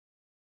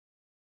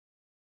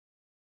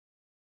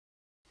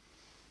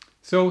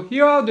So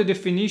here are the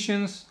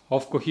definitions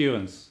of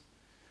coherence.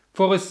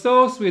 For a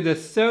source with a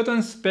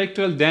certain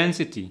spectral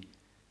density,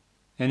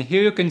 and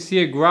here you can see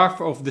a graph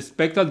of the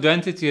spectral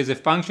density as a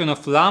function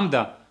of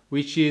lambda,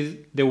 which is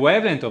the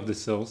wavelength of the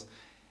source.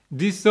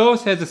 This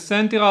source has a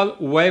central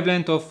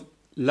wavelength of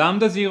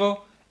lambda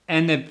 0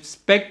 and a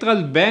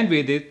spectral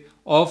bandwidth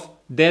of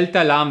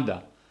delta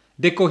lambda.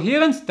 The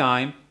coherence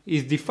time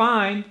is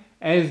defined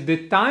as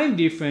the time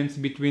difference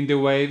between the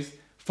waves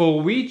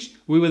for which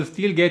we will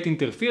still get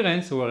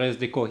interference, whereas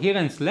the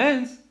coherence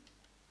length,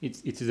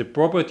 it is a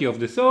property of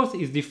the source,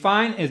 is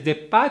defined as the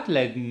path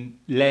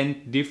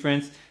length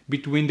difference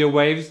between the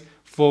waves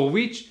for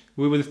which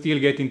we will still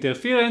get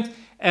interference,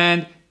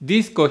 and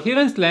this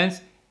coherence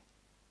length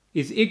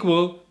is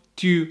equal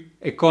to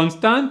a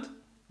constant,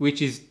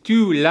 which is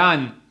 2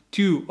 ln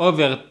 2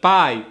 over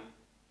pi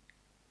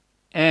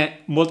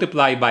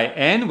multiplied by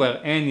n, where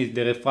n is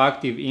the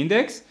refractive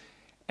index,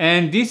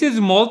 and this is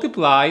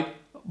multiplied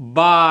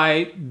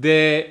by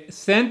the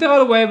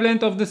central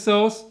wavelength of the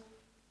source,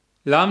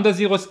 lambda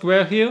 0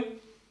 square here,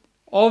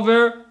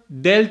 over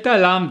delta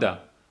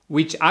lambda,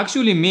 which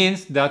actually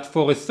means that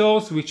for a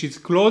source which is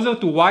closer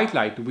to white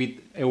light with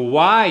a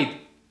wide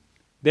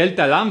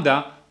delta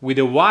lambda, with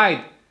a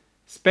wide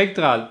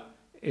spectral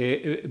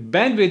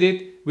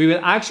bandwidth, we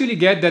will actually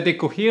get that the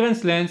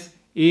coherence length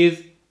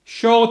is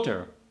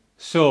shorter.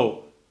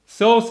 So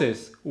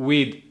sources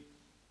with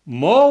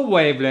more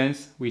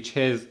wavelengths, which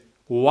has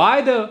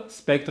wider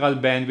spectral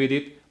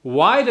bandwidth,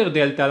 wider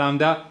delta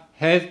lambda,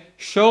 has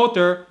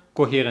shorter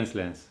coherence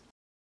length.